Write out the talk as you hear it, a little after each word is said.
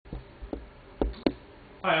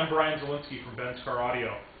Hi, I'm Brian Zielinski from Ben's Car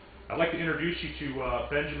Audio. I'd like to introduce you to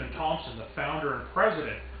Benjamin Thompson, the founder and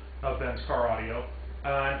president of Ben's Car Audio.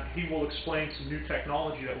 He will explain some new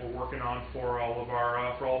technology that we're working on for all of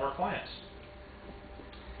our clients.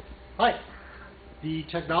 Hi. The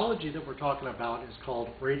technology that we're talking about is called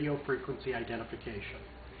radio frequency identification.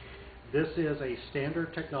 This is a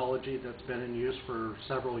standard technology that's been in use for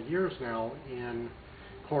several years now in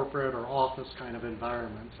corporate or office kind of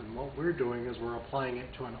environments, and what we're doing is we're applying it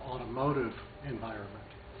to an automotive environment.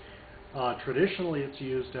 Traditionally it's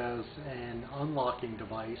used as an unlocking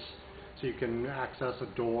device, so you can access a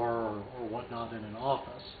door or whatnot in an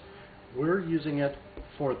office. We're using it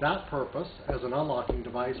for that purpose as an unlocking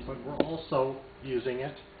device, but we're also using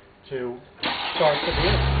it to start the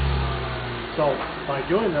vehicle. So by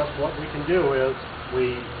doing this, what we can do is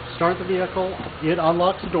we start the vehicle, it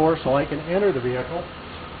unlocks the door so I can enter the vehicle.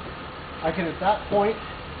 I can at that point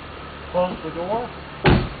close the door,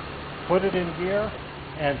 put it in gear,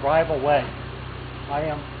 and drive away. I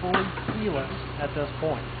am fully keyless at this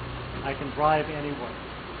point. I can drive anywhere.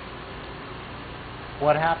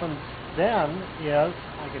 What happens then is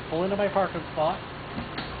I can pull into my parking spot,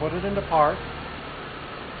 put it into park,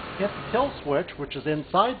 hit the kill switch, which is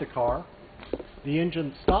inside the car, the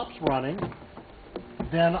engine stops running,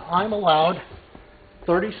 then I'm allowed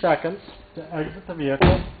 30 seconds to exit the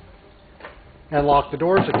vehicle and lock the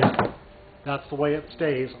doors again. That's the way it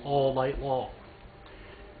stays all night long.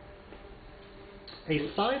 A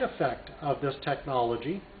side effect of this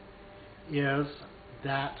technology is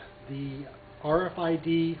that the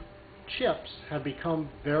RFID chips have become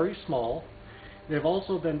very small. They've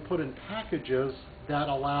also been put in packages that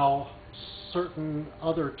allow certain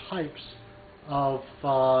other types of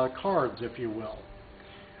cards, if you will.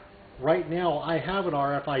 Right now I have an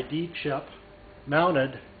RFID chip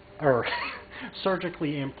mounted or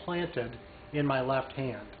surgically implanted in my left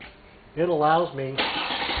hand. It allows me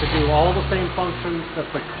to do all the same functions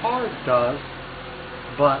that the card does,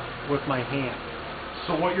 but with my hand.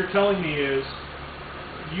 So what you're telling me is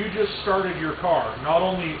you just started your car, not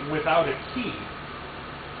only without a key,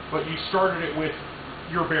 but you started it with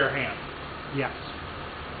your bare hand. Yes.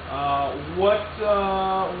 What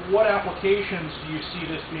applications do you see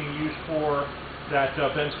this being used for that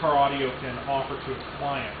Ben's Car Audio can offer to its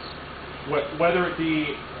clients? Whether it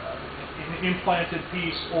be an implanted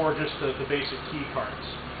piece or just the basic key cards?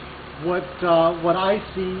 What I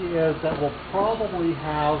see is that we'll probably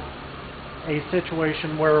have a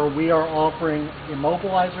situation where we are offering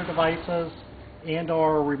immobilizer devices and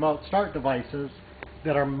or remote start devices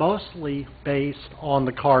that are mostly based on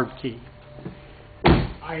the card key.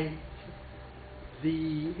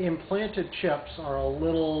 The implanted chips are a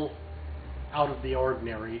little out of the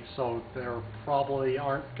ordinary, so there probably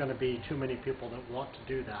aren't going to be too many people that want to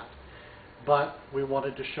do that. But we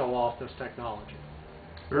wanted to show off this technology.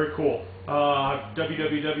 Very cool.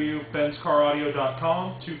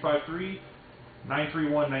 www.benscaraudio.com,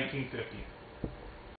 253-931-1950.